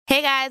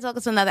Hey guys,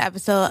 welcome to another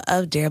episode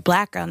of Dear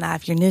Black Girl. Now,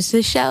 if you're new to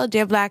the show,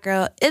 Dear Black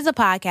Girl is a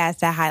podcast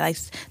that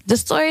highlights the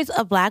stories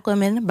of Black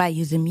women by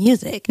using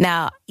music.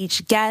 Now,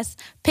 each guest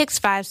picks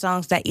 5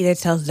 songs that either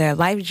tells their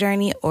life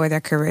journey or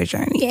their career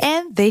journey,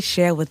 and they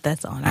share with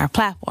us on our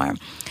platform.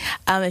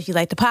 If you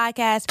like the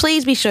podcast,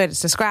 please be sure to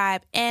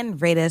subscribe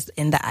and rate us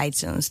in the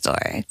iTunes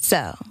store.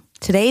 So,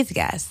 today's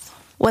guest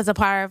was a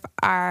part of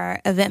our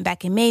event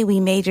back in May.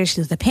 We made her.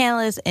 She was a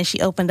panelist, and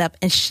she opened up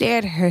and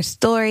shared her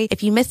story.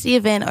 If you missed the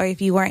event or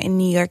if you weren't in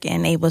New York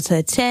and able to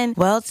attend,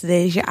 well,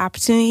 today is your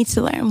opportunity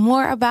to learn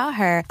more about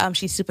her.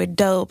 She's super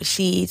dope.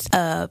 She's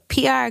a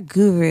PR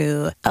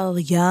guru, a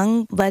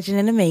young legend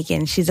in the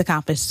making. She's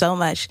accomplished so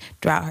much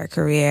throughout her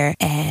career,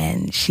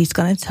 and she's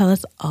going to tell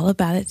us all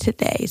about it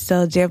today.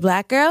 So, dear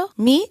Black Girl,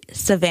 meet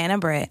Savannah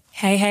Britt.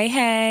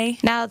 Hey.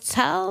 Now,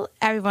 tell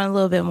everyone a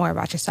little bit more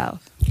about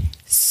yourself.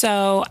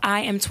 So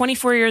I am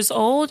 24 years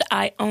old.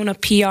 I own a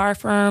PR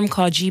firm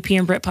called GP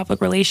and Britt Public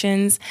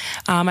Relations.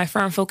 My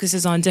firm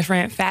focuses on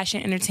different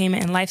fashion,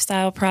 entertainment, and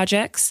lifestyle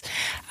projects.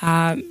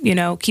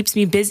 Keeps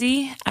me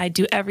busy. I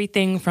do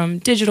everything from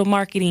digital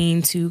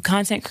marketing to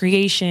content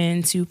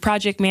creation to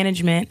project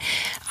management.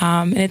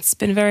 And it's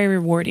been very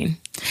rewarding.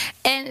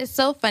 And it's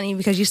so funny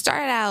because you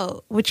started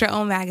out with your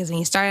own magazine.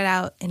 You started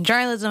out in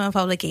journalism and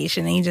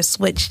publication, and you just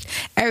switched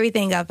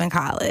everything up in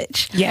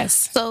college.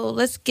 Yes. So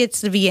let's get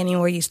to the beginning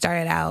where you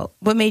started out.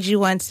 What made you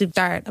want to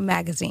start a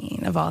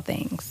magazine, of all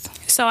things?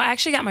 So I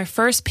actually got my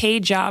first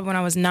paid job when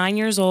I was 9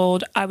 years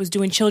old. I was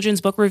doing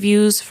children's book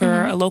reviews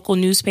for a local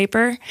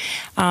newspaper.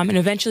 And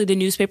eventually the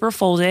newspaper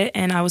folded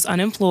and I was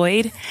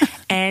unemployed.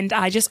 And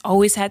I just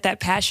always had that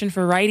passion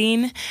for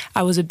writing.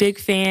 I was a big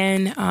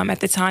fan. At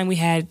the time we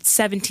had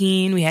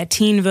 17, we had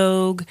Teen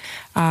Vogue.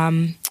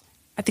 I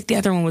think the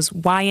other one was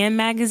YM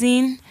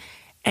Magazine.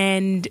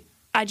 And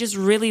I just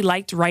really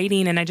liked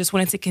writing and I just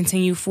wanted to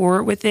continue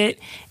forward with it.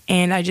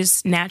 And I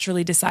just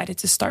naturally decided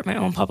to start my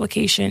own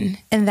publication.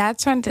 And that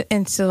turned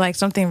into like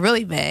something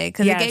really big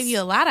because it gave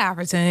you a lot of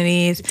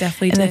opportunities. It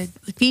definitely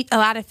did. A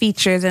lot of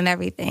features and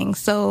everything.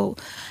 So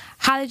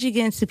how did you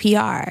get into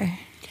PR?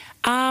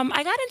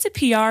 I got into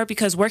PR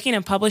because working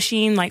in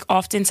publishing, like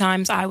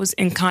oftentimes I was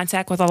in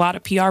contact with a lot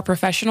of PR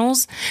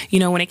professionals,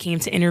 when it came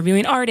to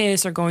interviewing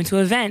artists or going to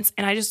events.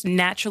 And I just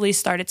naturally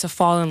started to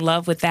fall in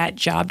love with that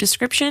job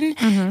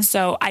description.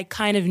 So I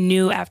kind of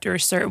knew after a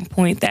certain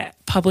point that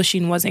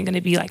publishing wasn't going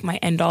to be like my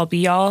end all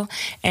be all.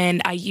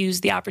 And I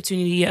used the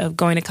opportunity of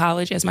going to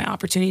college as my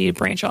opportunity to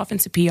branch off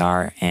into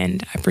PR.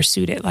 And I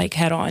pursued it like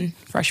head on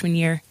freshman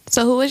year.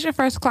 So who was your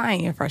first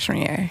client your freshman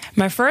year?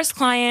 My first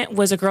client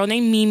was a girl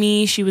named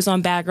Mimi. She was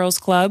on Bad Girls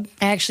Club.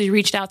 I actually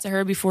reached out to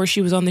her before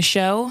she was on the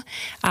show.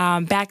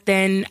 Back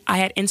then, I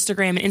had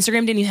Instagram, and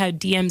Instagram didn't even have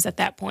DMs at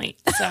that point.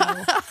 So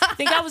I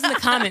think I was in the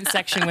comments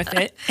section with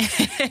it.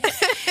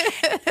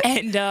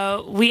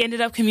 And we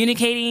ended up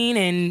communicating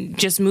and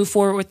just moved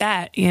forward with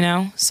that,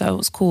 So it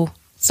was cool.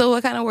 So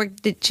what kind of work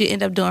did you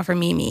end up doing for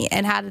Mimi,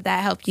 and how did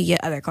that help you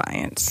get other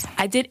clients?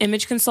 I did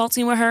image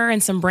consulting with her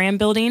and some brand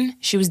building.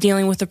 She was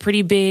dealing with a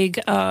pretty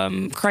big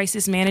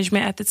crisis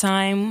management at the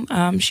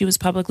time. She was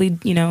publicly,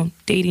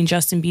 dating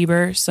Justin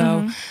Bieber.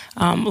 So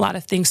a lot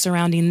of things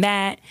surrounding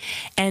that.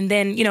 And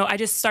then, I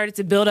just started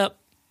to build up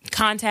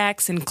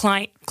contacts and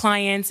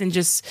clients and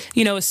just,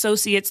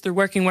 associates through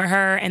working with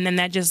her. And then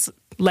that just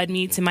led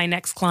me to my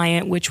next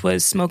client, which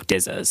was Smoke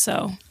DZA.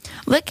 So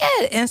look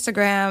at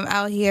Instagram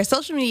out here,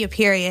 social media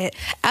period,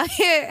 out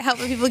here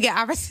helping people get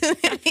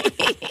opportunity.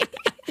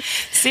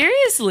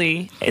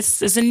 Seriously,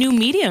 it's a new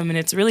medium and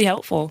it's really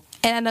helpful.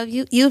 And I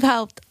know you've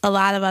helped a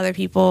lot of other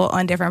people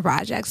on different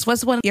projects.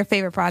 What's one of your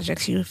favorite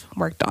projects you've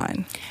worked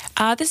on?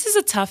 This is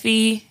a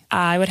toughie.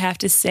 I would have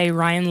to say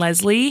Ryan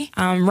Leslie.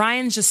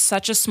 Ryan's just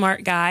such a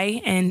smart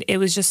guy, and it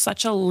was just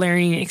such a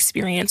learning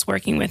experience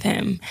working with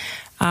him.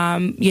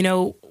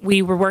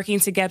 We were working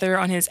together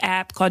on his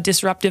app called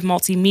Disruptive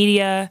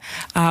Multimedia,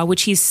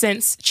 which he's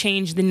since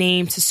changed the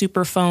name to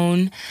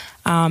Superphone.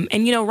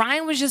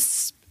 Ryan was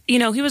just,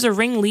 he was a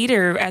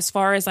ringleader as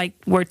far as like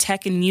where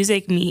tech and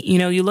music meet.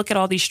 You look at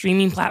all these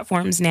streaming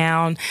platforms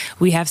now, and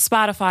we have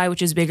Spotify,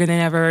 which is bigger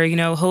than ever.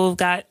 Hove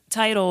got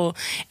Tidal,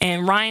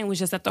 and Ryan was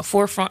just at the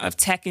forefront of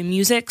tech and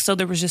music. So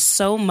there was just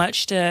so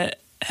much to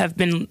have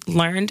been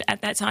learned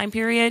at that time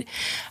period.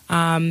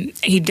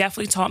 He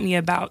definitely taught me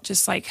about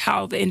just like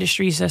how the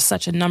industry is just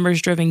such a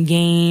numbers driven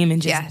game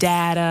and just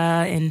data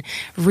and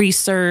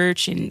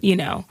research. And,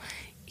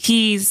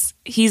 he's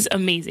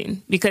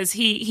amazing because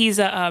he's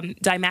a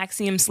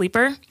Dymaxium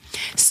sleeper.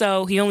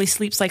 So he only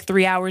sleeps like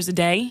 3 hours a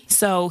day.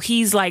 So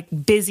he's like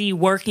busy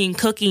working,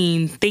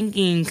 cooking,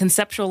 thinking,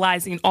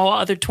 conceptualizing all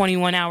other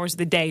 21 hours of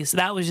the day. So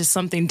that was just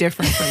something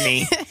different for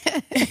me.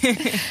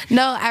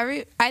 No,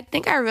 I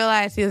think I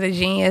realized he was a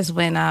genius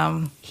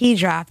when he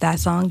dropped that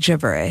song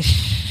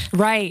Gibberish.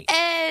 Right.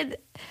 And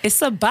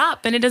it's a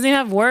bop and it doesn't even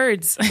have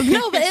words.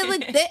 No, but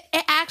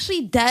it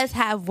actually does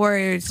have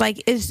words.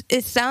 Like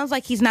it sounds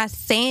like he's not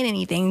saying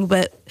anything,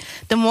 but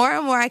the more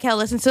and more I kept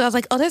listening to it, I was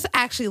like, oh, there's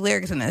actually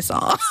lyrics in this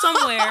song.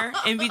 Somewhere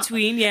in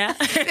between, yeah.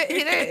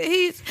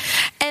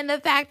 And the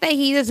fact that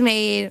he just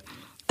made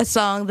a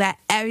song that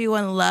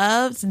everyone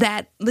loves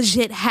that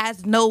legit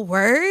has no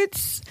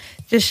words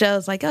just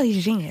shows like, oh, he's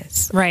a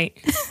genius. Right.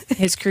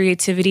 His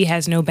creativity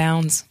has no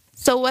bounds.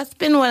 So what's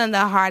been one of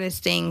the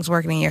hardest things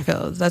working in your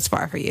field thus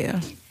far for you?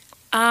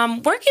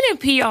 Working in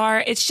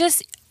PR, it's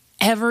just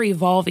ever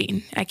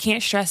evolving. I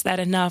can't stress that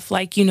enough.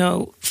 Like, you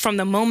know, from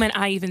the moment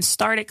I even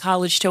started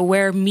college to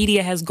where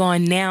media has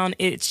gone now,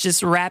 it's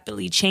just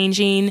rapidly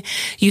changing.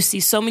 You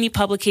see so many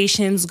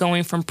publications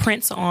going from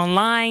print to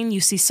online. You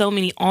see so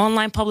many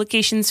online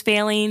publications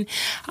failing.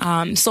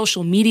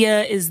 Social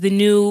media is the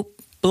new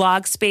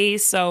blog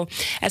space. So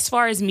as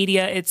far as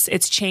media,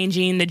 it's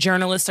changing. The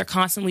journalists are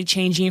constantly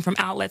changing from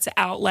outlet to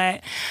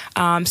outlet.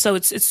 So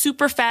it's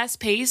super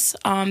fast paced.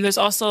 There's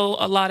also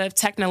a lot of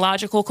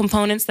technological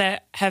components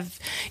that have,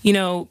 you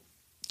know,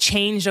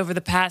 changed over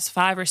the past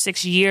 5 or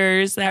 6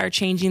 years that are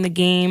changing the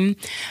game.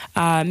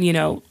 You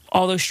know,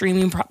 all those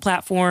streaming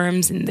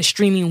platforms and the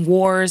streaming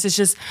wars. It's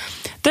just,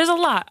 there's a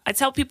lot. I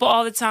tell people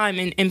all the time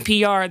in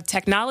PR,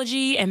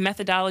 technology and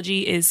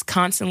methodology is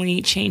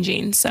constantly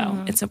changing.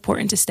 So it's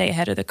important to stay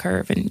ahead of the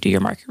curve and do your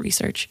market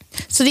research.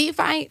 So do you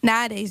find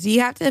nowadays, do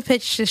you have to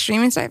pitch to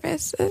streaming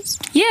services?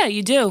 Yeah,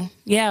 you do.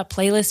 Yeah,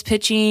 playlist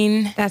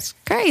pitching. That's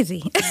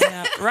crazy.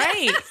 Yeah,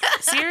 right.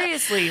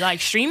 Seriously, like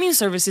streaming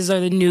services are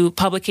the new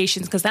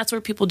publications because that's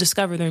where people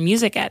discover their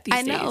music at these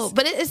days. I know,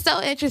 but it's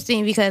so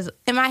interesting because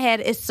in my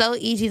head, it's so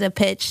easy to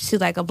pitch to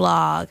like a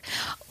blog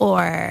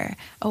or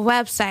a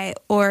website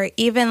or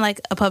even like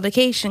a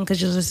publication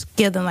because you just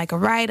give them like a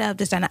write-up,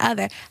 this and the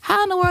other.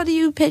 How in the world do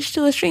you pitch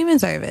to a streaming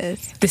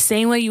service? The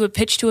same way you would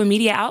pitch to a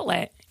media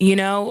outlet. You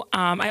know,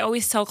 I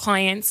always tell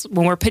clients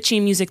when we're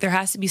pitching music, there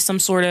has to be some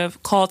sort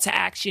of call to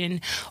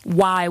action.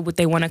 Why would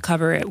they want to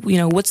cover it? You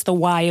know, what's the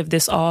why of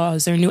this all?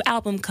 Is there a new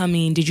album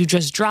coming? Did you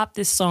just drop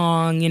this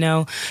song? You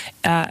know,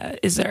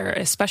 is there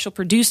a special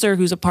producer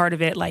who's a part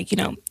of it? Like, you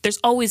know, there's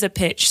always a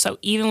pitch. So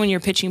even when you're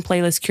pitching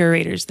playlist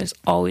curators, there's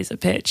always a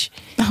pitch.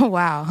 Oh,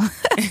 wow.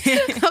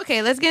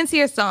 Okay, let's get into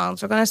your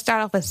songs. We're going to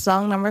start off with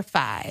song number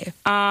 5.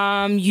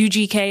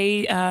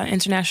 UGK,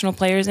 International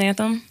Players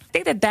Anthem. I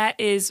think that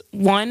is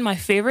my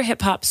favorite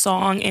hip hop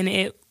song, and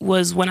it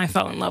was when I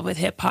fell in love with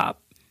hip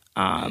hop.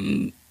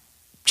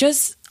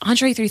 Just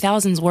Andre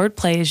 3000's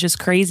wordplay is just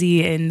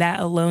crazy, and that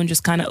alone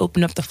just kind of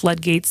opened up the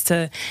floodgates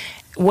to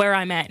where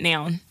I'm at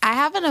now. I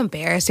have an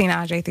embarrassing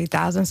Andre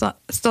 3000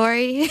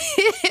 story.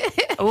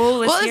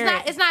 Oh,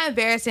 it's not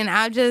embarrassing.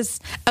 I'm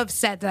just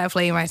upset that I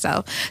played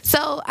myself.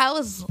 So I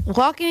was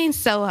walking in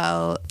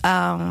Soho,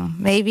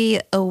 maybe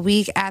a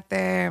week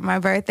after my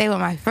birthday with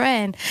my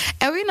friend,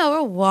 and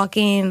we're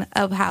walking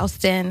up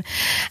Houston,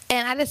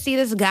 and I just see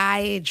this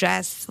guy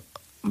dressed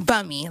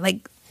bummy,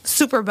 like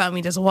super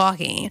bummy, just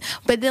walking.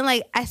 But then,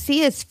 like, I see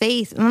his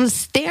face, and I'm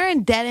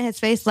staring dead in his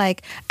face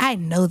like, I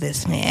know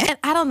this man. And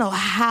I don't know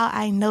how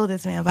I know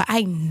this man, but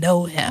I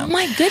know him. Oh,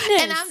 my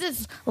goodness. And I'm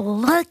just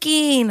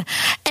looking,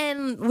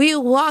 and we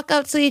walk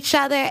up to each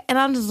other, and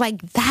I'm just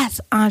like, that's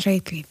Andre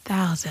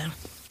 3000.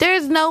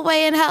 There's no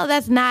way in hell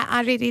that's not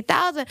Andre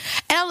 3000. And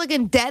I'm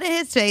looking dead in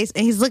his face,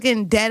 and he's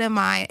looking dead in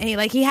mine.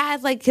 And he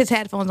has like his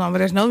headphones on, but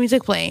there's no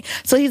music playing.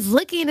 So he's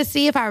looking to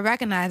see if I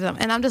recognize him.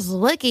 And I'm just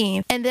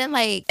looking. And then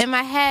like in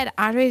my head,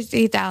 Andre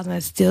 3000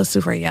 is still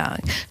super young.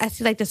 I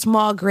see like the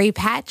small gray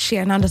patch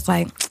here, and I'm just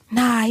like,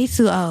 nah, he's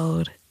too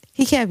old.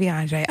 He can't be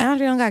Andre.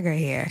 Andre don't got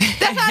gray hair.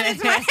 That's how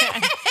it's my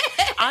head.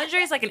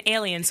 Andre's like an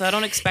alien, so I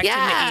don't expect him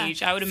to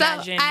age. I would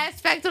imagine. I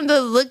expect him to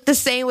look the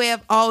same way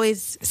I've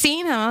always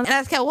seen him. And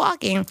I just kept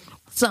walking.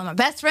 So my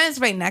best friend's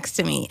right next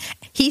to me.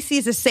 He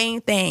sees the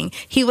same thing.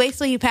 He waits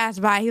till he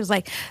passed by. He was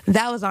like,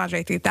 that was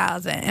Andre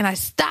 3000. And I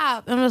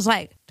stopped and was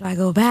like, do I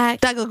go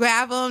back? Do I go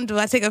grab him? Do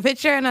I take a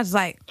picture? And I was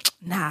like,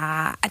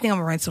 nah, I think I'm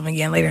going to run to him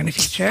again later in the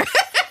future.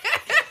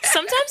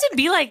 Sometimes it'd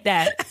be like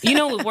that. You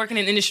know, working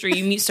in the industry,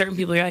 you meet certain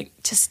people, you're like,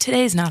 just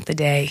today's not the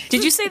day.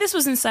 Did you say this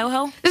was in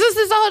Soho? This is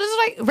in Soho. This is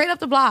like right up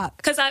the block.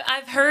 Because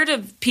I've heard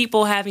of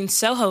people having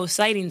Soho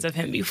sightings of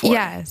him before.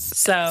 Yes.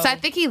 So I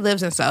think he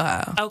lives in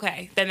Soho.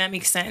 Okay, then that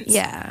makes sense.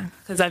 Yeah.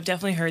 Because I've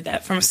definitely heard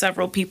that from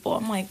several people.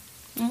 I'm like,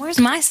 where's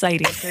my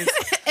sighting?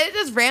 It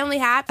just randomly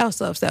happened. I was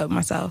so upset with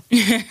myself.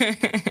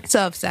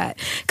 So upset.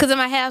 Because in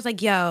my head, I was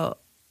like, yo,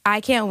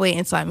 I can't wait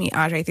until I meet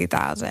Andre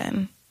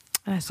 3000.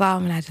 And I saw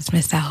him, and I just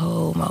missed that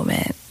whole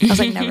moment. I was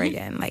like, never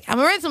again. Like, I'm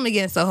going to run to him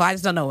again, so I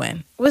just don't know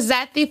when. Was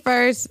that the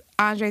first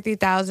Andre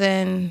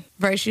 3000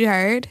 verse you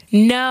heard?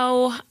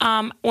 No.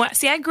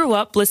 See, I grew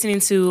up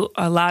listening to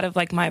a lot of,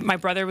 like, my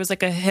brother was,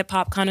 like, a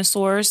hip-hop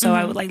connoisseur, so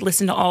I would, like,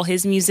 listen to all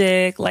his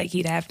music. Like,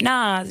 he'd have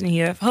Nas, and he'd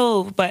have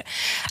Hov. But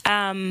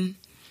I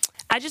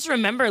just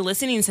remember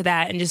listening to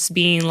that and just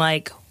being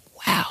like,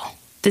 wow,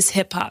 this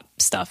hip-hop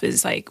stuff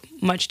is, like,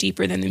 much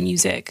deeper than the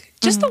music.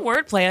 Just the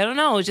wordplay, I don't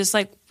know, just,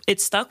 like, it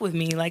stuck with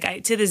me, like,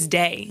 to this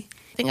day.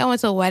 I think I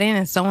went to a wedding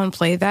and someone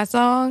played that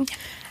song.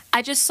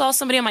 I just saw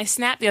somebody on my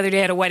Snap the other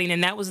day at a wedding,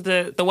 and that was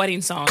the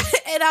wedding song.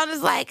 And I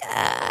was like,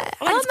 I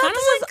I'm like, I it's don't kind know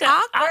of if this is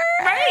awkward.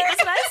 right.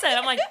 That's what I said.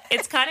 I'm like,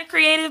 it's kind of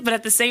creative, but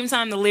at the same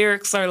time, the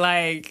lyrics are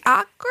like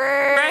awkward.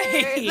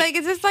 Right. Like,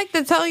 is this like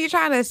the tone you're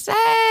trying to set?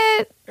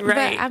 Right. But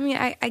I mean,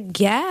 I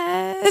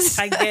guess.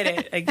 I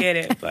get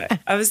it. But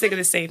I was thinking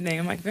the same thing.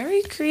 I'm like,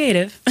 very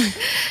creative.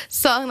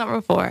 Song number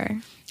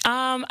 4.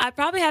 I'd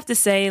probably have to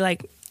say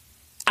like,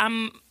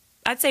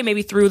 I'd say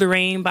maybe Through the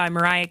Rain by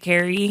Mariah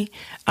Carey,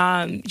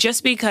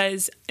 just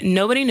because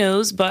nobody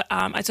knows, but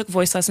I took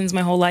voice lessons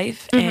my whole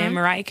life, and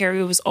Mariah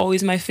Carey was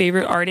always my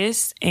favorite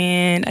artist,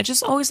 and I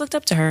just always looked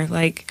up to her.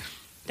 Like,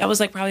 that was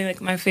like probably like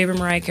my favorite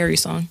Mariah Carey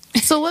song.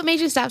 So what made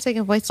you stop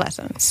taking voice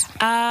lessons?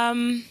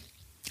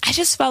 I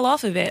just fell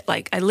off of it.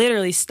 Like, I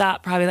literally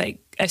stopped probably like,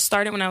 I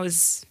started when I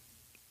was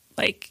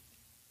like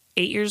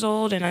 8 years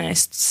old, and I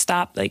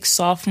stopped like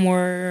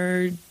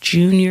sophomore,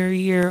 junior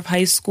year of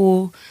high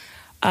school.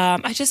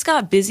 I just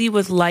got busy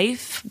with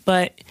life,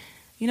 but,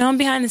 you know, I'm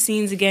behind the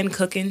scenes again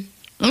cooking.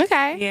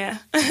 Okay. Yeah.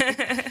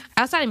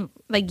 Outside of,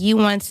 like, you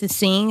wanting to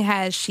sing,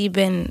 has she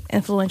been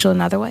influential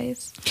in other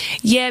ways?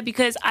 Yeah,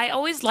 because I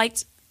always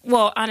liked,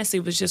 well, honestly,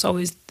 it was just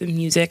always the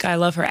music. I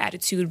love her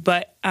attitude,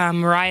 but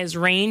Mariah's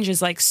range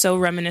is, like, so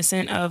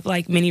reminiscent of,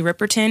 like, Minnie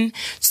Riperton.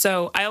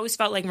 So I always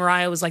felt like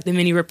Mariah was, like, the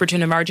Minnie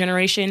Riperton of our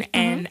generation,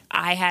 and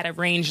I had a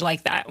range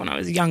like that when I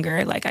was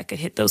younger. Like, I could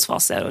hit those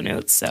falsetto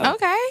notes. So,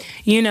 Okay.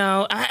 you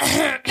know,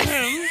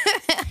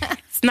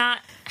 it's not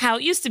how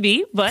it used to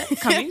be, but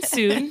coming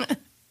soon.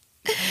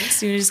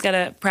 You just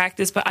gotta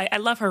practice. But I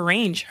love her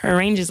range. Her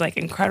range is like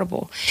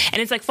incredible,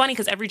 and it's like funny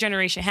because every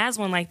generation has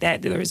one like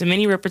that. There was a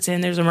Minnie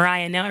Riperton, there's a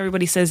Mariah. Now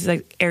everybody says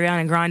like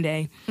Ariana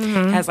Grande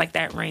has like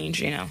that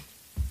range. You know,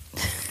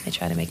 I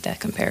try to make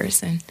that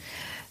comparison.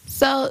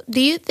 So, how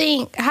do you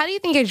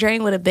think your journey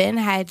would have been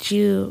had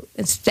you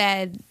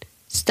instead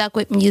stuck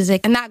with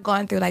music and not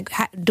going through like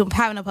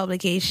having a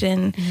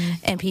publication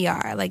and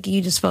PR? Like,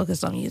 you just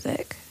focused on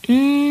music.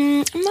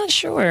 I'm not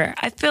sure.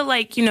 I feel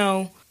like, you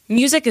know,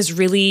 music is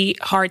really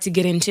hard to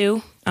get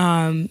into.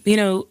 You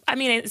know, I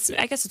mean,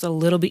 I guess it's a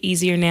little bit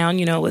easier now,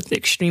 you know, with the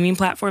streaming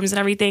platforms and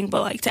everything.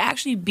 But like, to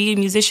actually be a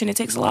musician, it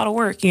takes a lot of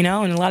work, you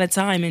know, and a lot of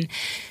time. And,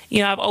 you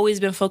know, I've always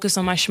been focused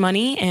on my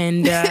shmoney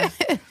and,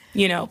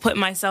 you know, putting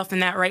myself in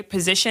that right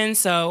position.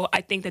 So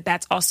I think that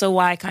that's also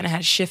why I kind of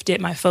had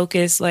shifted my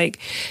focus, like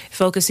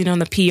focusing on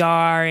the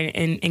PR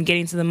and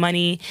getting to the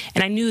money.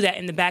 And I knew that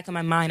in the back of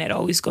my mind, I'd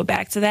always go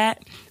back to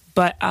that.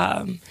 But,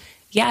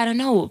 yeah, I don't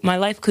know. My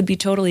life could be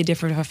totally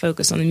different if I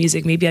focused on the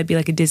music. Maybe I'd be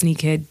like a Disney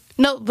kid.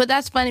 No, but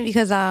that's funny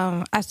because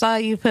I saw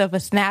you put up a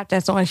snap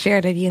that someone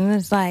shared of you, and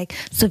it's like,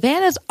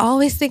 Savannah's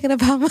always thinking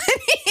about money.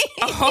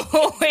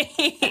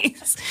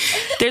 Always.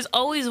 There's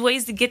always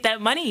ways to get that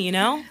money, you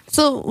know?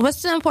 So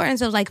what's the importance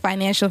of like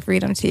financial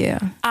freedom to you?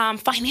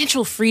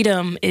 Financial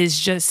freedom is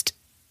just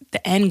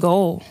the end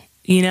goal,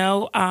 you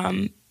know?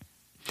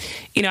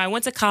 You know, I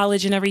went to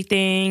college and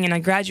everything, and I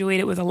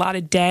graduated with a lot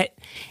of debt.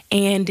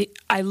 And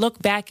I look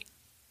back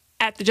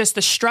at just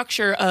the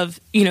structure of,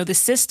 you know, the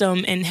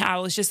system and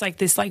how it's just like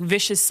this like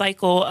vicious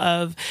cycle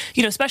of,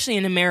 you know, especially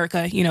in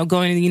America, you know,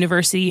 going to the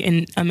university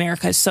in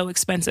America is so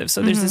expensive.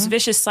 So there's this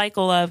vicious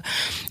cycle of,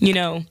 you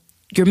know,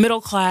 you're middle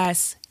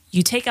class,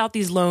 you take out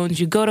these loans,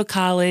 you go to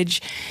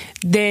college,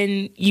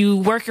 then you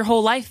work your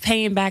whole life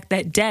paying back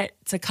that debt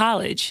to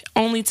college,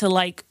 only to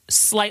like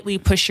slightly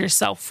push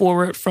yourself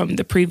forward from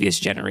the previous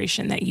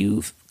generation that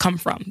you've come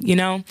from, you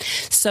know?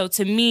 So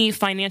to me,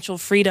 financial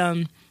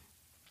freedom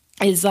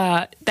is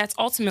that's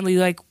ultimately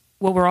like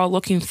what we're all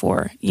looking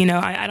for. You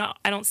know,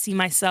 I don't see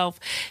myself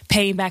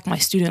paying back my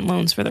student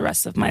loans for the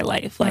rest of my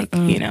life. Like,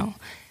 you know,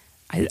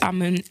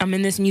 I'm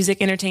in this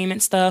music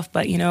entertainment stuff,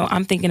 but, you know,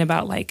 I'm thinking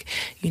about like,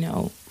 you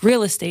know,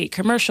 real estate,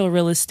 commercial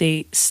real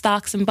estate,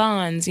 stocks and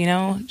bonds, you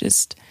know,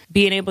 just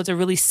being able to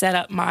really set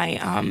up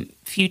my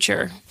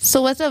future.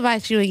 So what's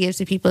advice you would give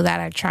to people that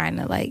are trying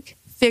to like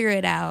figure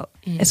it out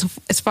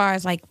as far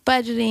as like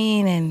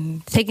budgeting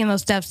and taking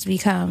those steps to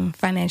become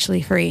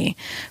financially free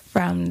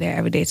from their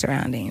everyday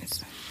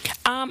surroundings?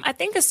 I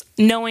think it's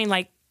knowing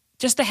like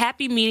just the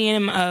happy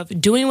medium of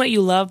doing what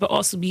you love, but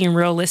also being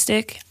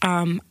realistic.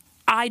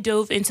 I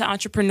dove into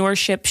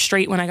entrepreneurship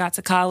straight when I got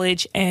to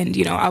college, and,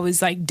 you know, I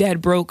was like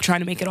dead broke trying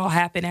to make it all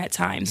happen at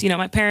times. You know,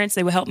 my parents,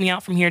 they would help me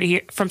out from here to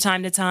here from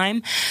time to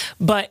time,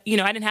 but, you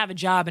know, I didn't have a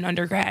job in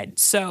undergrad.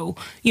 So,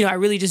 you know, I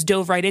really just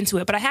dove right into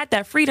it, but I had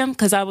that freedom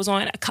because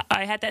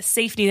I had that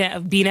safety net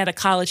of being at a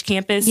college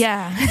campus.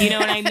 Yeah. You know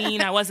what I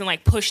mean? I wasn't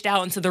like pushed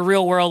out into the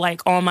real world, like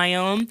on my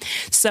own.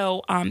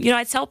 So, you know,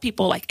 I tell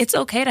people like, it's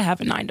okay to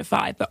have a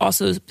 9-to-5, but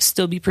also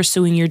still be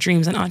pursuing your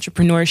dreams in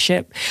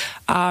entrepreneurship,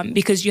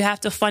 because you have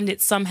to fund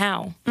it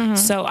somehow.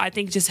 So I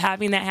think just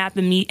having that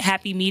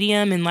happy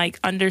medium and like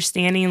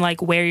understanding like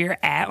where you're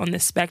at on the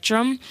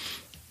spectrum,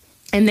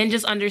 and then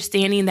just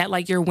understanding that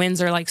like your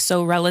wins are like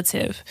so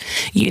relative.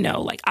 You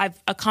know, like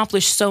I've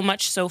accomplished so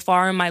much so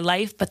far in my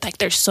life, but like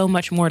there's so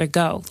much more to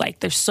go. Like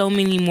there's so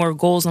many more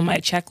goals on my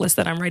checklist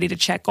that I'm ready to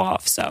check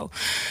off. So,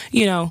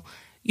 you know,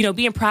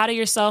 being proud of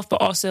yourself,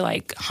 but also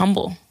like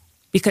humble,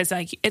 because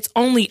like it's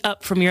only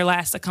up from your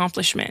last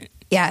accomplishment.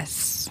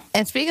 Yes.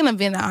 And speaking of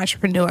being an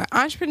entrepreneur,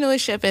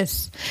 entrepreneurship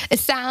it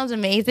sounds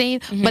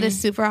amazing, but it's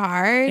super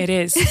hard. It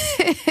is.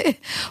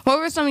 What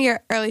were some of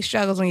your early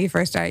struggles when you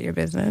first started your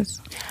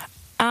business?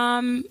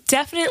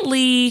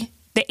 Definitely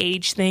the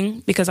age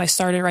thing, because I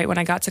started right when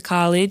I got to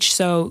college.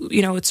 So,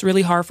 it's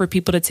really hard for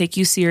people to take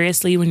you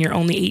seriously when you're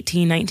only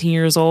 18, 19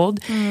 years old.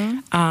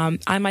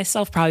 I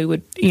myself probably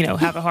would,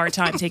 have a hard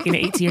time taking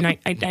an 18 or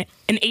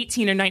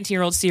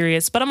 19-year-old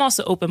serious, but I'm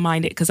also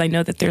open-minded because I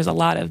know that there's a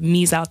lot of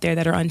me's out there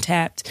that are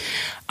untapped.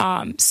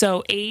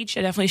 So age,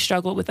 I definitely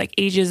struggled with like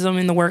ageism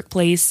in the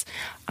workplace.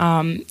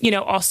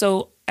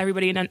 Also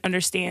everybody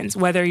understands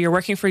whether you're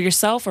working for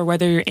yourself or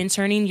whether you're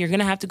interning, you're going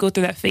to have to go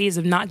through that phase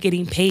of not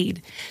getting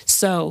paid.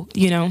 So,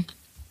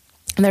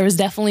 there was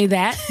definitely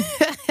that,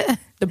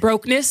 the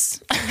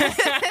brokenness.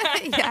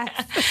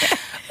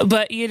 Yes.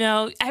 But,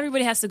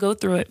 everybody has to go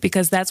through it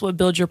because that's what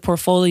builds your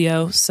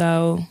portfolio.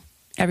 So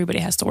everybody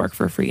has to work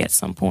for free at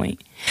some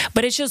point.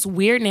 But it's just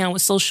weird now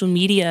with social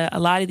media. A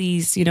lot of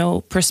these,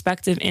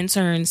 prospective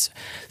interns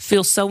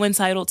feel so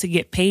entitled to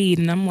get paid.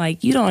 And I'm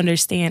like, you don't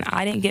understand.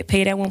 I didn't get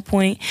paid at one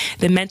point.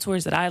 The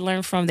mentors that I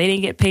learned from, they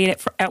didn't get paid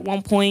at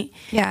one point.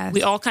 Yes.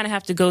 We all kind of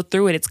have to go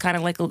through it. It's kind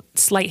of like a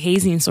slight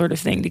hazing sort of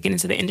thing to get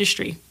into the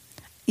industry.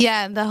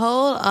 Yeah, the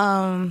whole,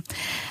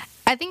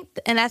 I think,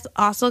 and that's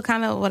also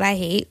kind of what I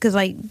hate, because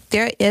like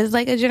there is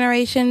like a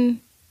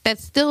generation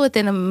that's still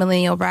within a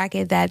millennial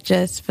bracket that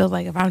just feels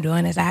like if I'm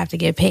doing this, I have to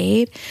get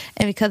paid.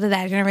 And because of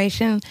that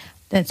generation,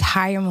 the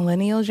entire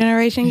millennial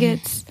generation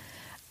gets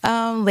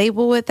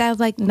labeled with that. I was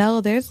like,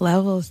 no, there's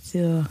levels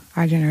to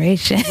our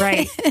generation.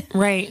 Right,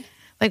 right.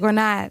 Like we're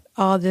not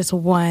all just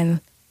one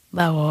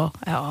level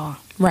at all.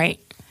 Right.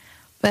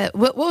 But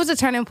what was the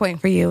turning point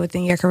for you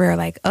within your career?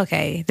 Like,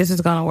 okay, this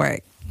is going to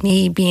work.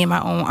 Me being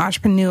my own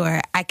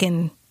entrepreneur, I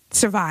can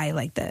survive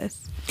like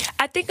this.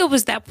 I think it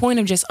was that point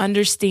of just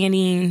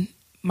understanding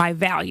my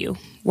value,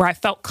 where I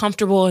felt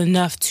comfortable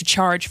enough to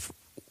charge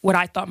what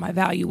I thought my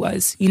value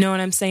was. You know what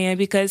I'm saying?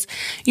 Because,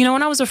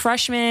 when I was a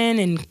freshman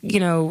and,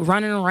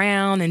 running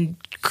around and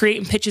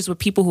creating pitches with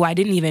people who I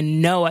didn't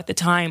even know at the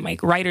time,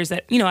 like writers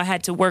that, I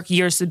had to work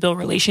years to build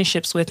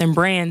relationships with and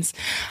brands,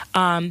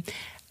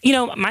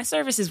 my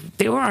services,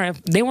 they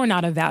were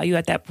not of value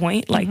at that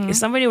point. Like if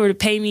somebody were to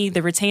pay me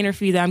the retainer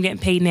fee that I'm getting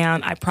paid now,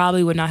 I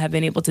probably would not have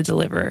been able to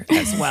deliver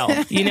as well.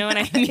 You know what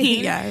I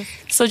mean? Yes.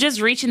 So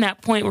just reaching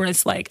that point where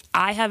it's like,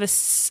 I have a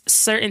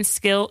certain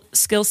skill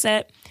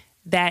set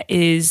that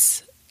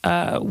is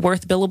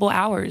worth billable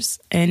hours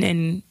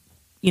and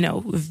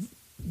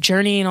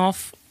journeying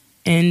off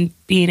and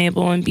being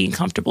able and being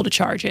comfortable to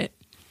charge it.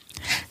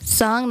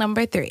 Song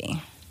number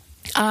 3.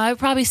 I would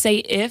probably say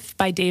If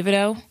by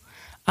Davido.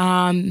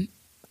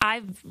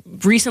 I've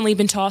recently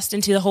been tossed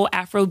into the whole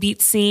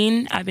Afrobeat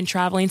scene. I've been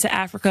traveling to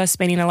Africa,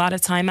 spending a lot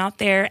of time out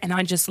there, and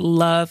I just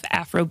love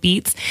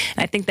Afrobeats.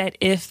 And I think that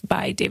If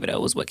by Davido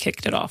was what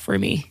kicked it off for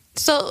me.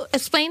 So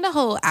explain the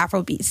whole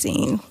Afrobeat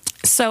scene.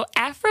 So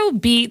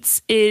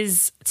Afrobeats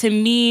is, to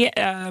me, it's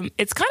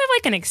kind of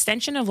like an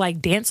extension of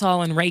like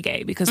dancehall and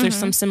reggae because there's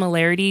some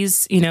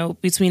similarities,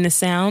 between the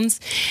sounds.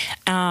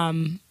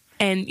 And,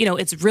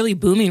 it's really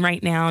booming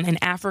right now in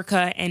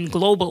Africa and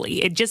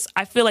globally.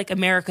 I feel like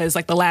America is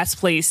like the last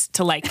place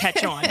to like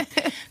catch on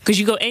because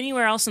you go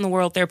anywhere else in the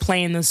world, they're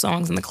playing those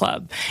songs in the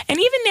club. And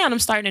even now I'm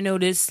starting to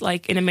notice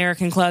like in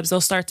American clubs, they'll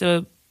start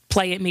to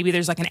play it. Maybe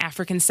there's like an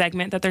African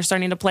segment that they're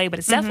starting to play, but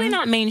it's definitely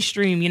not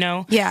mainstream,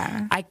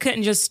 Yeah. I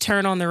couldn't just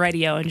turn on the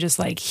radio and just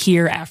like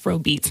hear Afro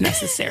beats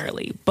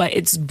necessarily, but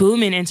it's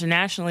booming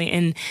internationally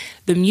and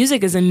the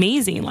music is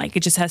amazing. Like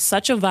it just has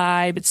such a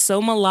vibe. It's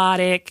so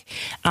melodic.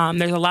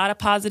 There's a lot of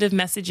positive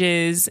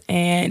messages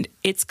and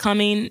it's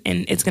coming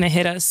and it's going to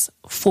hit us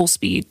full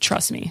speed.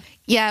 Trust me.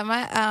 Yeah,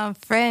 my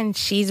friend,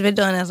 she's been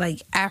doing this like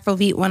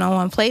Afrobeat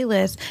 101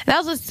 playlist. And I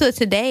was listening to it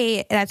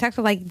today and I texted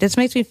her like, this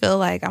makes me feel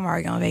like I'm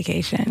already on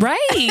vacation.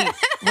 Right,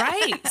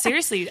 right.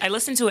 Seriously, I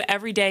listen to it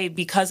every day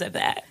because of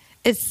that.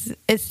 It's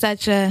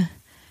such a,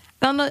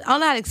 I don't know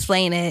how to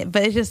explain it,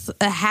 but it's just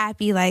a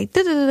happy like,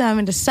 I'm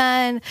in the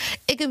sun.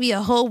 It could be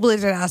a whole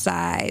blizzard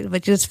outside,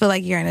 but you just feel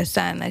like you're in the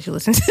sun as you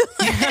listen to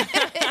it.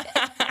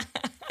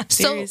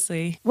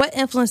 Seriously. So what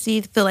influence do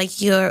you feel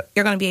like you're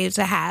going to be able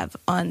to have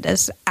on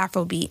this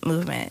Afrobeat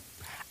movement?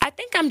 I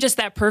think I'm just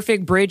that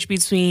perfect bridge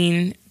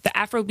between the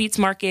Afrobeats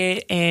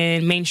market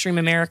and mainstream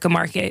America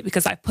market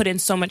because I put in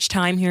so much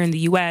time here in the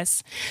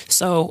U.S.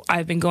 So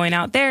I've been going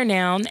out there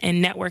now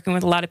and networking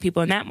with a lot of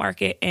people in that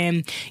market.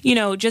 And,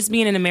 just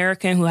being an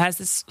American who has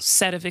this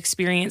set of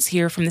experience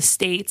here from the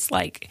States,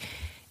 like,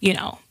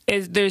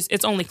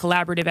 it's only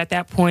collaborative at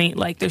that point.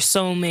 Like there's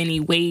so many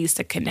ways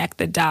to connect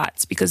the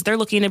dots because they're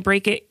looking to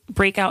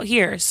break out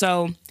here.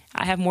 So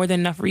I have more than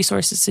enough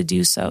resources to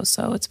do so.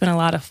 So it's been a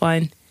lot of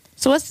fun.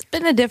 So what's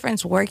been the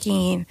difference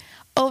working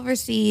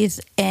overseas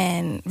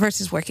and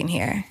versus working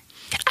here?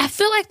 I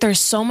feel like they're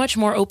so much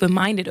more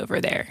open-minded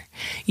over there.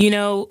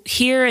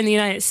 Here in the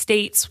United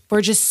States,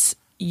 we're just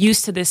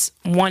used to this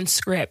one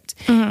script.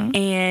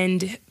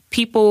 And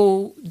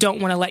people don't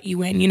want to let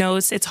you in. You know,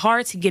 it's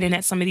hard to get in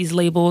at some of these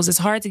labels. It's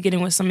hard to get in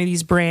with some of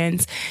these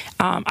brands.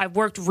 I've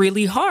worked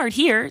really hard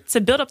here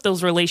to build up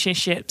those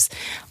relationships,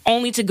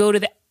 only to go to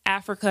the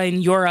Africa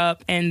and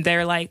Europe, and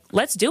they're like,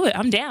 let's do it.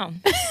 I'm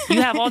down.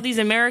 You have all these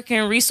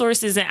American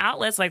resources and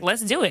outlets, like,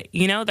 let's do it.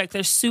 You know, like,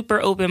 they're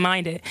super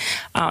open-minded.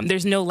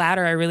 There's no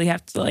ladder I really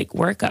have to, like,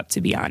 work up,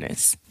 to be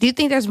honest. Do you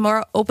think there's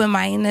more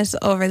open-mindedness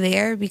over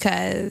there?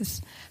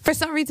 Because for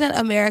some reason,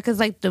 America's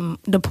like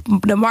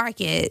the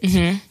market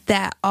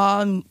that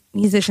all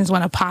musicians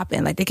want to pop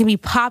in. Like, they can be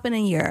popping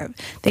in Europe.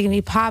 They can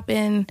be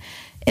popping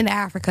in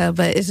Africa,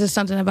 but it's just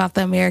something about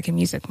the American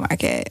music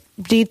market.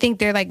 Do you think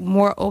they're like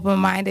more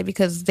open-minded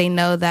because they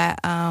know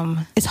that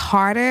it's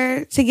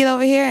harder to get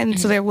over here, and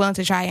so they're willing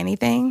to try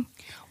anything?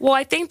 Well,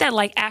 I think that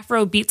like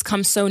Afro beats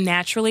come so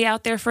naturally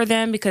out there for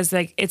them because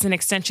like it's an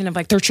extension of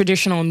like their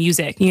traditional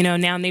music. You know,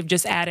 now they've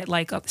just added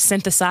like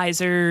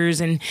synthesizers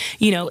and,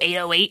 you know,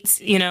 808s,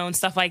 you know, and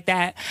stuff like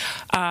that.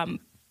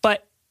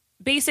 But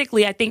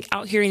basically, I think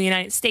out here in the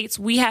United States,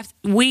 we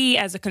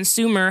as a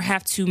consumer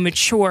have to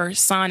mature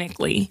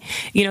sonically.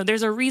 You know,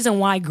 there's a reason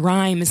why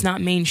grime is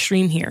not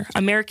mainstream here.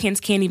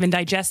 Americans can't even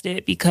digest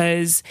it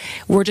because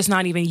we're just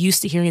not even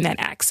used to hearing that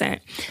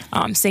accent.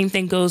 Same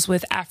thing goes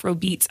with Afro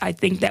beats. I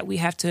think that we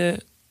have to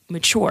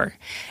mature.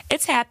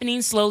 It's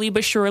happening slowly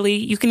but surely.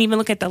 You can even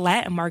look at the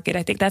Latin market.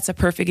 I think that's a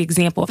perfect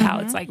example of how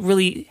it's like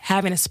really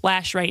having a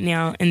splash right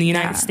now in the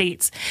United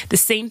States. The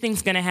same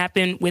thing's going to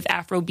happen with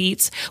Afro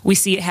beats. We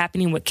see it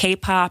happening with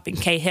K-pop and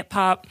K-hip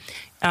hop.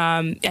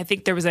 I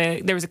think there was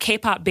a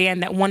K-pop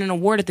band that won an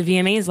award at the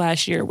VMAs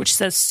last year, which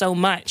says so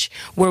much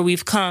where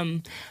we've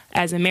come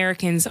as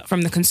Americans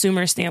from the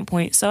consumer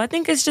standpoint. So I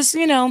think it's just,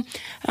 you know,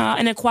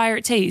 an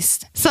acquired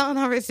taste. Song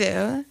number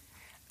 2.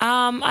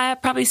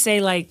 I'd probably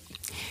say like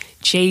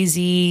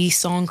Jay-Z,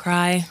 Song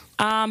Cry.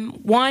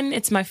 1,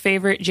 it's my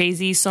favorite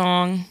Jay-Z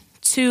song.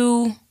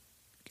 2,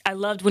 I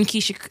loved when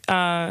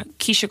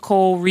Keisha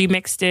Cole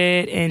remixed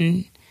it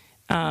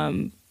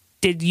and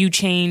did You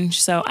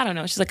Change. So I don't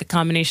know. It's just like a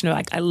combination of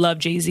like, I love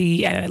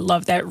Jay-Z and I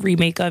love that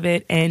remake of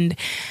it. And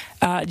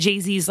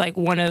Jay-Z is like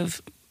one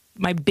of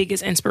my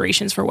biggest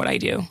inspirations for what I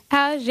do.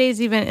 How has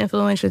Jay-Z been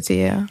influential to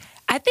you?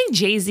 I think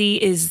Jay-Z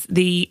is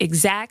the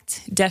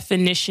exact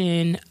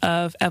definition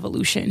of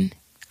evolution.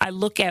 I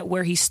look at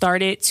where he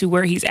started to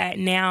where he's at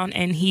now,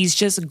 and he's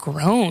just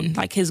grown.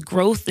 Like, his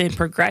growth and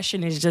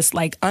progression is just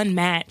like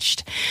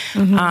unmatched.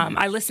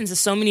 I listened to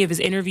so many of his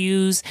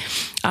interviews.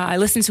 I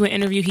listened to an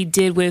interview he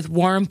did with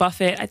Warren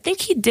Buffett. I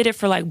think he did it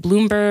for like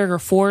Bloomberg or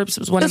Forbes. It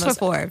was one of those. For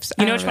Forbes.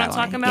 You know what I'm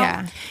talking about?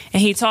 Yeah.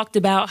 And he talked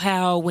about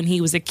how when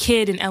he was a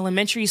kid in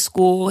elementary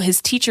school,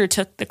 his teacher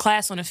took the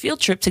class on a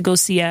field trip to go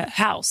see a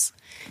house.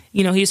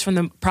 You know, he's from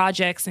the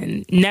projects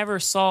and never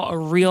saw a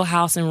real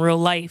house in real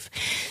life.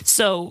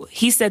 So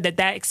he said that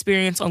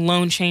experience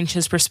alone changed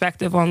his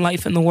perspective on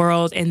life in the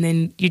world. And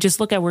then you just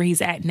look at where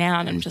he's at now,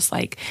 and I'm just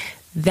like,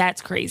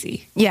 that's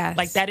crazy. Yes.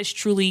 Like, that is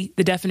truly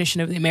the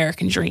definition of the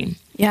American dream.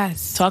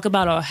 Yes. Talk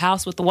about a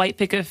house with a white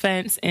picket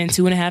fence and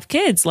 2.5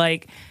 kids.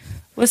 Like,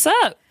 what's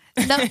up?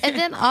 No, and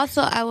then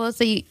also I will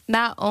say,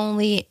 not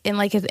only in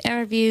like his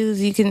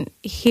interviews, you can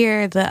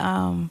hear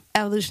the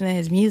evolution in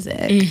his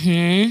music.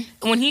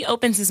 When he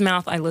opens his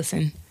mouth, I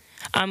listen.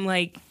 I'm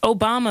like,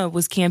 Obama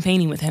was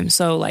campaigning with him,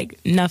 so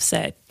like, enough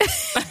said.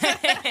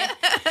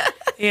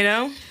 You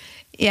know?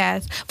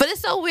 Yes, but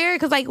it's so weird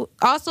because like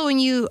also when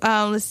you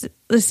listen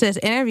to his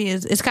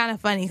interviews, it's kind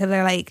of funny because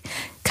they're like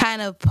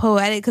kind of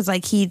poetic because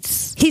like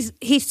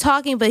he's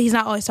talking, but he's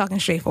not always talking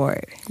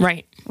straightforward,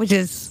 right? Which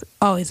is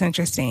always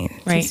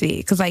interesting right. to see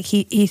because like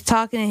he's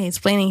talking and he's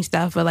explaining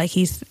stuff, but like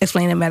he's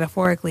explaining it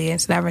metaphorically. And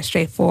it's never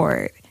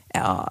straightforward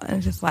at all. And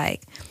it's just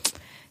like,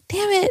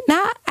 damn it!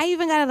 Now I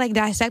even gotta like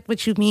dissect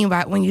what you mean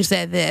by when you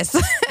said this.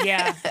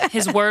 Yeah,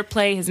 his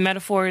wordplay, his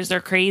metaphors, they're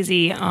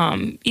crazy.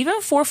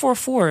 Even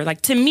 444,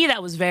 like to me,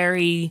 that was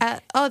very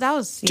that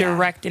was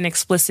direct and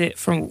explicit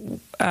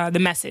from the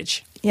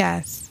message.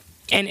 Yes,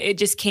 and it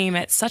just came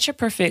at such a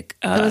perfect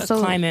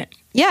climate.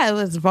 Yeah, it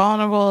was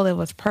vulnerable. It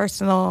was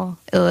personal.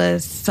 It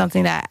was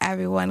something that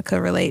everyone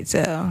could relate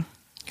to,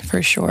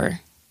 for sure.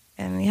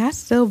 And yeah, I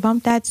still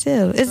bump that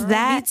too. It's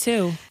that me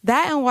too.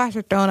 That and Watch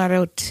the Throne are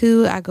the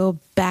two I go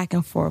back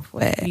and forth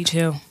with. Me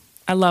too.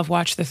 I love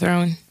Watch the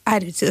Throne. I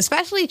do too,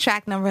 especially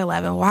track number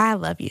 11. Why I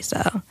Love You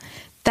So.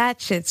 That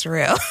shit's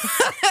real.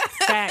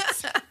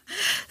 Facts.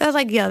 I was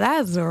like, yo,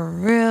 that is a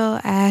real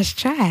ass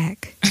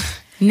track.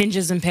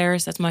 Ninjas in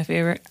Paris, that's my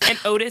favorite. And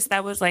Otis,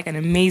 that was like an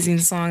amazing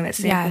song that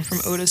sampled from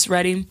Otis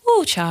Redding.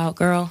 Ooh, child,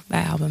 girl,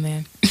 that album,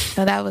 man.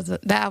 So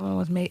that album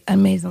was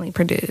amazingly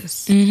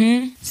produced.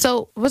 Mm-hmm.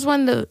 So what's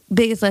one of the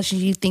biggest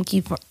lessons you think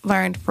you've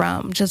learned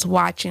from just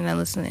watching and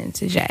listening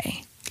to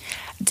Jay?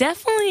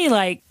 Definitely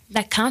like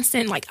that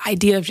constant like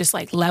idea of just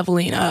like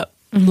leveling up.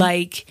 Mm-hmm.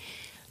 Like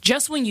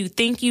just when you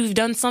think you've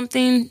done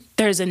something,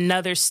 there's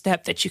another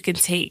step that you can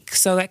take.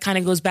 So that kind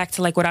of goes back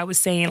to like what I was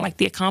saying, like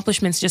the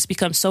accomplishments just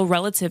become so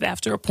relative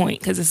after a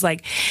point. Because it's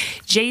like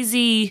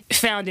Jay-Z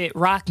founded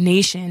Roc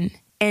Nation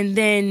And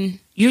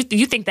then you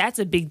think that's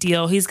a big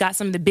deal. He's got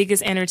some of the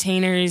biggest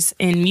entertainers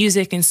in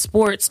music and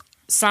sports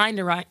signed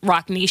to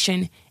Rock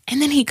Nation.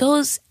 And then he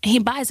goes and he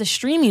buys a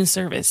streaming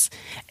service.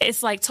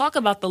 It's like, talk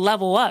about the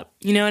level up.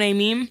 You know what I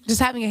mean?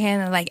 Just having your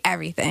hand in like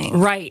everything.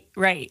 Right.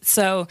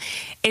 So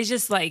it's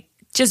just like,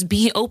 just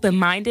being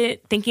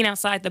open-minded, thinking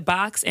outside the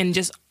box, and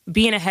just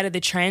being ahead of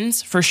the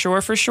trends, for sure.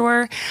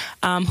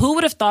 Who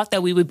would have thought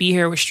that we would be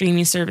here with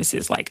streaming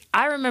services? Like,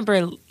 I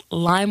remember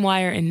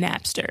LimeWire and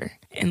Napster,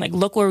 and like,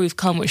 look where we've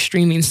come with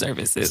streaming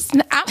services.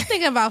 I'm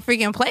thinking about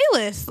freaking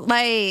playlists.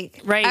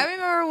 Like, right. I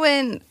remember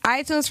when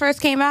iTunes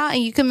first came out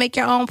and you could make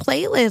your own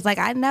playlist. Like,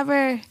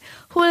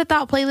 who would have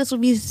thought playlists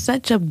would be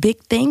such a big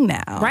thing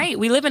now? Right.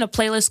 We live in a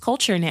playlist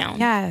culture now.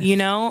 Yes. You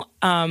know?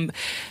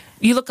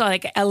 You look at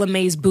like Ella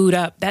Mai's Boot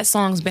Up. That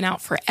song's been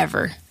out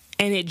forever.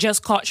 And it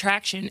just caught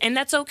traction. And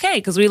that's okay,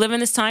 because we live in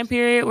this time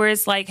period where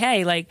it's like,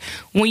 hey, like,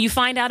 when you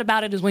find out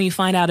about it is when you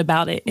find out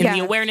about it. And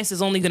the awareness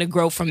is only going to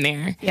grow from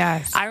there.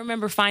 Yes. I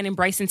remember finding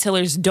Bryson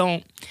Tiller's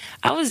Don't.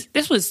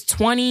 This was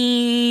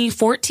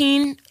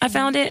 2014, I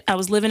found it. I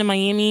was living in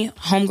Miami.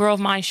 Homegirl of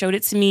mine showed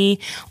it to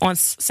me on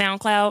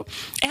SoundCloud.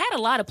 It had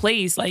a lot of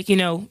plays. Like, you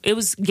know, it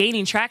was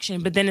gaining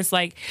traction. But then it's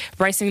like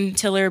Bryson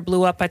Tiller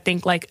blew up, I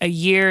think, like a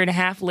year and a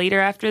half later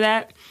after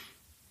that.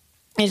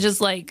 It's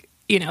just like,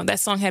 you know, that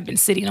song had been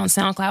sitting on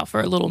SoundCloud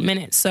for a little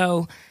minute.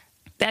 So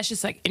that's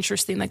just like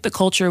interesting, like the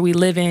culture we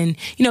live in.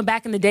 You know,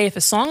 back in the day, if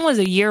a song was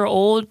a year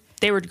old,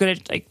 they were going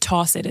to like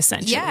toss it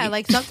essentially. Yeah,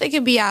 like something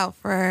could be out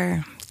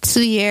for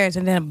 2 years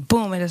and then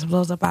boom, it just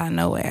blows up out of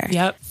nowhere.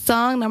 Yep.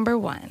 Song number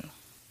 1.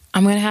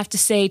 I'm going to have to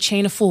say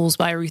Chain of Fools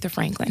by Aretha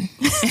Franklin.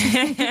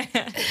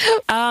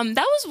 That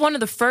was one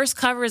of the first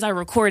covers I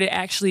recorded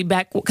actually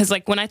back, because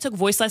like when I took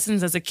voice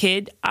lessons as a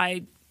kid,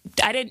 I'm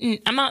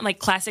not like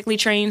classically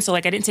trained. So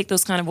like I didn't take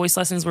those kind of voice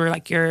lessons where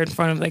like you're in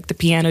front of like the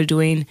piano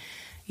doing,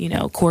 you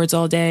know, chords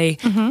all day.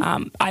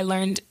 Mm-hmm. I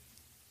learned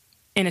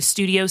in a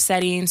studio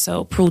setting.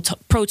 So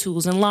Pro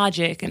Tools and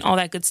Logic and all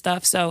that good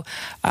stuff. So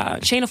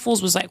Chain of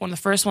Fools was like one of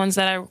the first ones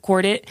that I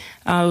recorded.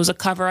 It was a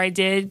cover I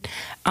did.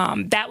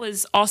 That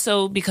was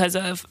also because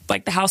of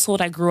like the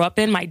household I grew up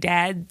in. My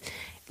dad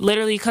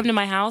literally, come to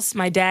my house,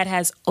 my dad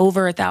has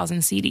over 1,000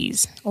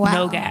 CDs. Wow.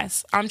 No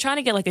gas. I'm trying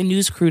to get like a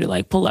news crew to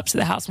like pull up to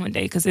the house one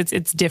day because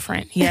it's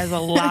different. He has a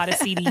lot of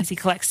CDs. He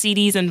collects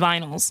CDs and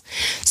vinyls.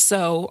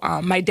 So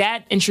my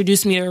dad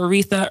introduced me to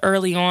Aretha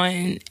early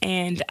on,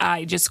 and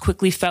I just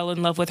quickly fell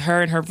in love with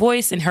her and her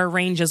voice and her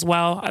range as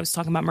well. I was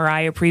talking about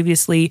Mariah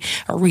previously.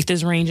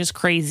 Aretha's range is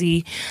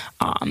crazy.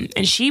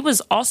 And she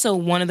was also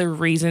one of the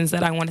reasons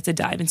that I wanted to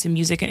dive into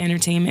music and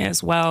entertainment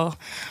as well.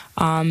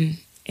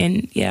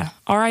 And yeah,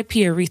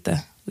 R.I.P.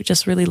 Aretha. We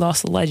just really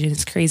lost a legend.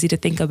 It's crazy to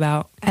think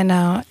about. I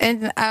know.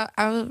 And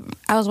I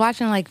was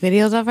watching like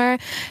videos of her.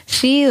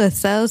 She was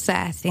so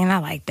sassy and I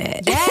liked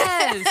it.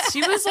 Yes.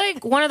 She was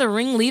like one of the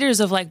ringleaders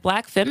of like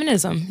Black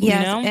feminism.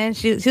 Yes, you know? And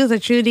she was a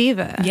true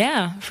diva.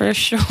 Yeah, for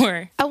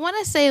sure. I want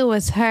to say it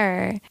was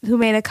her who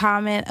made a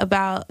comment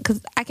about,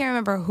 because I can't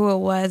remember who it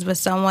was, but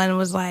someone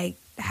was like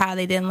how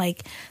they didn't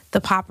like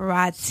the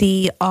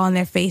paparazzi all in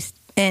their face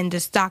and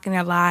just stalking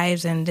their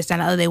lives and this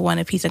and the other. They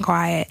wanted peace and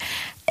quiet.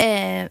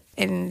 And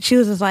she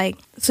was just like,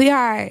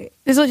 sweetheart,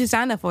 this is what you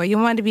signed up for. You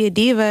wanted to be a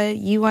diva.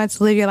 You wanted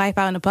to live your life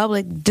out in the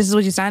public. This is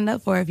what you signed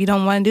up for. If you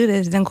don't want to do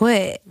this, then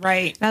quit.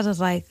 Right. And I was just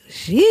like,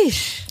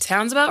 sheesh.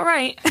 Sounds about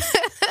right.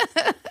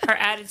 Her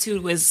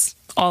attitude was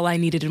all I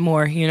needed and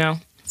more, you know?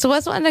 So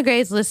what's one of the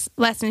greatest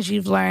lessons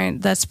you've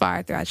learned thus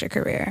far throughout your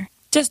career?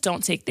 Just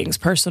don't take things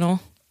personal.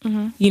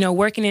 Mm-hmm. You know,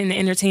 working in the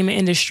entertainment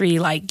industry,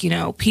 like, you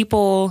know,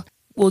 people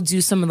will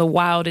do some of the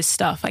wildest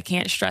stuff. I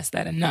can't stress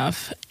that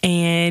enough.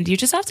 And you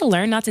just have to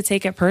learn not to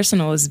take it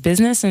personal. It's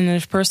business and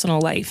there's personal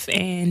life,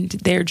 and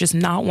they're just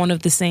not one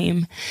of the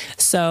same.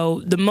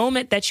 So the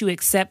moment that you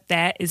accept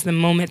that is the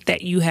moment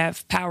that you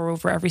have power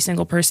over every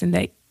single person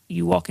that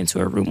you walk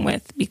into a room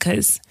with,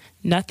 because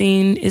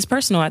nothing is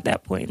personal at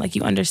that point. Like,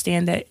 you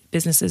understand that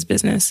business is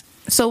business.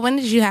 So when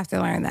did you have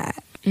to learn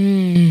that?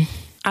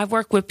 I've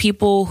worked with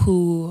people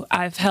who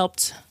I've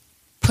helped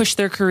push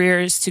their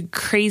careers to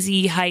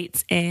crazy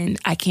heights, and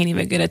I can't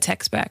even get a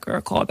text back or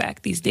a call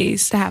back these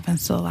days. That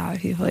happens to a lot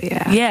of people,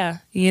 yeah. Yeah,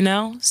 you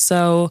know?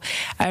 So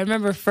I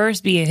remember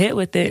first being hit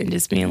with it and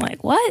just being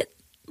like, what?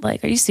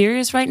 Like, are you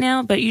serious right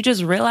now? But you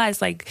just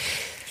realize, like,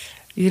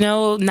 you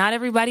know, not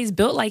everybody's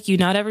built like you.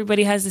 Not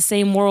everybody has the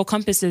same moral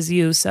compass as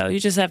you. So you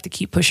just have to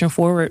keep pushing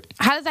forward.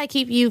 How does that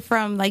keep you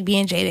from like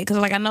being jaded? Because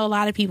like I know a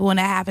lot of people, when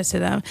that happens to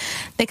them,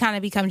 they kind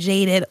of become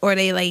jaded, or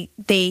they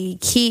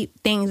keep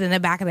things in the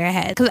back of their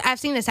head. Because I've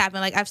seen this happen.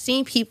 Like I've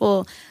seen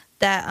people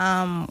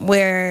that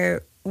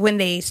where when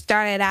they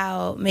started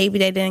out, maybe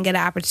they didn't get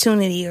an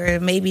opportunity, or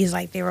maybe it's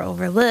like they were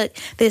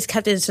overlooked. They just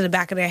kept it to the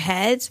back of their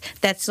heads.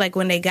 That's like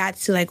when they got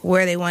to like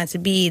where they wanted to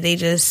be, they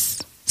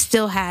just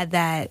still had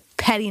that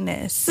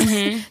pettiness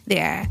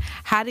there.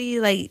 How do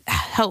you like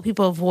help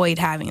people avoid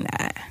having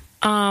that?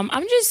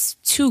 I'm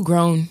just too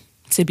grown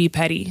to be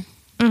petty.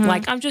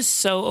 Like, I'm just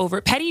so over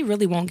it. Petty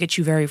really won't get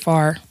you very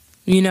far,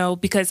 you know,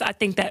 because I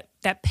think that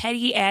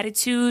petty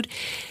attitude,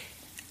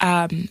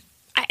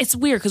 it's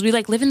weird because we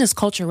like live in this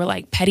culture where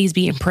like petty's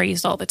being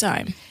praised all the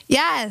time.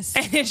 Yes.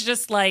 And it's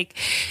just like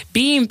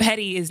being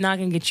petty is not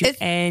going to get you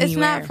anywhere. It's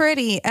not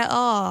pretty at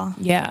all.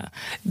 Yeah.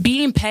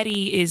 Being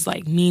petty is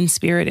like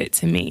mean-spirited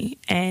to me.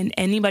 And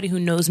anybody who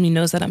knows me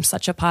knows that I'm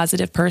such a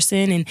positive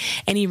person. And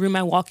any room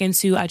I walk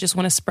into, I just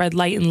want to spread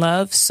light and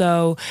love.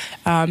 So,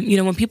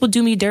 when people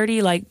do me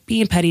dirty, like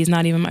being petty is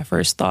not even my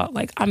first thought.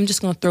 Like I'm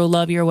just going to throw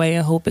love your way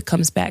and hope it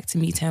comes back to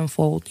me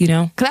tenfold, you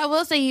know? Because I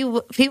will say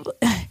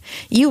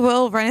you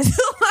will run into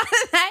a lot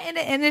of that in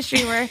the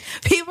industry where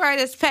people are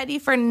just petty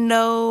for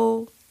no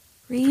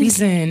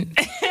reason.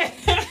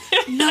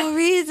 No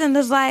reason.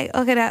 It's like,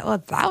 okay, that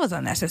was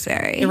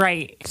unnecessary.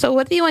 Right. So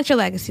what do you want your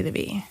legacy to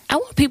be? I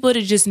want people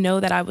to just know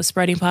that I was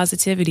spreading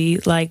positivity.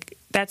 Like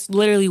that's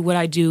literally what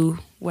I do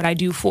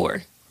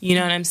for. You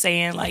know what I'm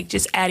saying? Like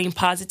just adding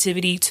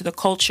positivity to the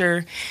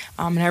culture.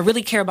 And I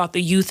really care about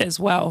the youth as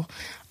well.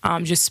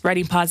 Just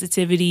spreading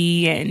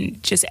positivity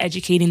and just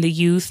educating the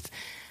youth.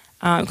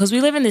 Because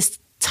we live in this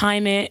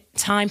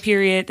time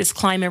period, this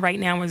climate right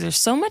now where there's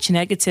so much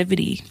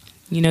negativity.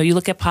 You know, you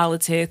look at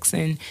politics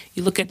and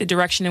you look at the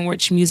direction in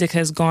which music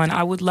has gone.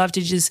 I would love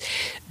to just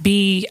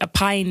be a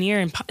pioneer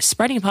in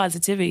spreading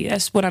positivity.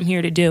 That's what I'm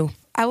here to do.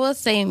 I will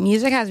say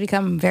music has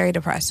become very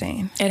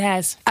depressing. It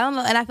has. I don't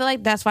know. And I feel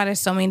like that's why there's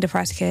so many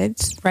depressed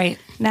kids right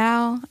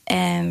now.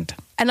 And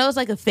I know it's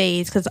like a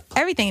phase because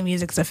everything in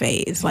music's a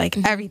phase. Like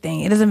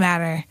everything. It doesn't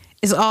matter.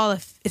 It's all a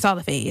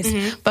phase.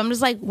 Mm-hmm. But I'm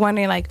just like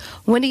wondering, like,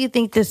 when do you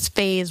think this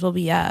phase will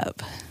be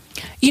up?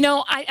 You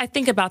know, I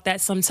think about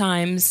that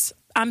sometimes.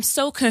 I'm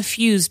so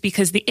confused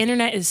because the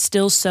internet is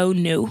still so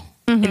new.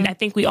 Mm-hmm. And I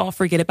think we all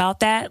forget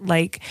about that.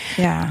 Like,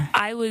 yeah,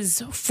 I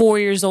was 4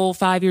 years old,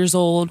 5 years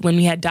old when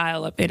we had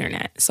dial-up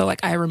internet. So,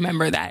 like, I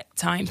remember that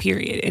time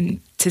period. And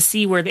to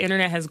see where the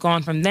internet has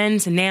gone from then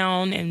to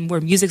now and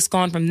where music's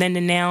gone from then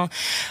to now,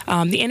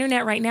 the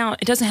internet right now,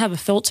 it doesn't have a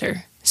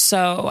filter.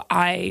 So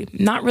I'm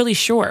not really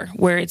sure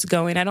where it's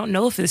going. I don't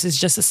know if this is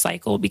just a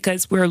cycle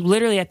because we're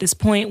literally at this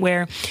point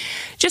where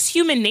just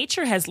human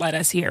nature has led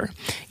us here.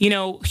 You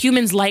know,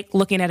 humans like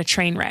looking at a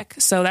train wreck.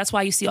 So that's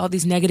why you see all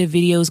these negative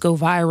videos go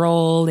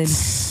viral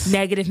and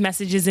negative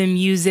messages in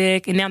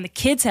music. And now the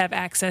kids have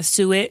access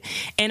to it.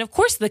 And of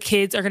course the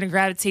kids are going to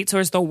gravitate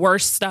towards the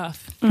worst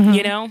stuff,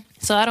 you know?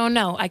 So I don't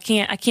know. I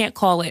can't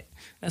call it.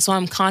 That's why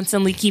I'm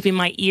constantly keeping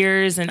my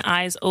ears and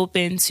eyes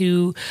open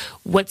to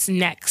what's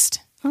next.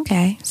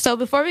 Okay. So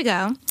before we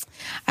go,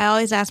 I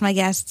always ask my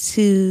guests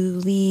to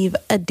leave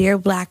a Dear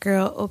Black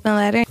Girl open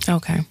letter.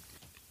 Okay.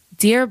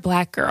 Dear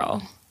Black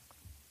Girl,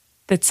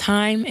 the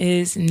time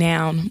is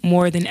now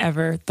more than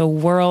ever. The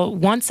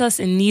world wants us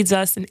and needs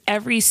us in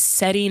every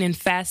setting and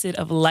facet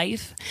of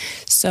life.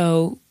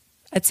 So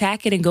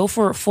attack it and go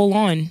for it full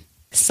on.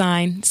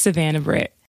 Signed, Savannah Britt.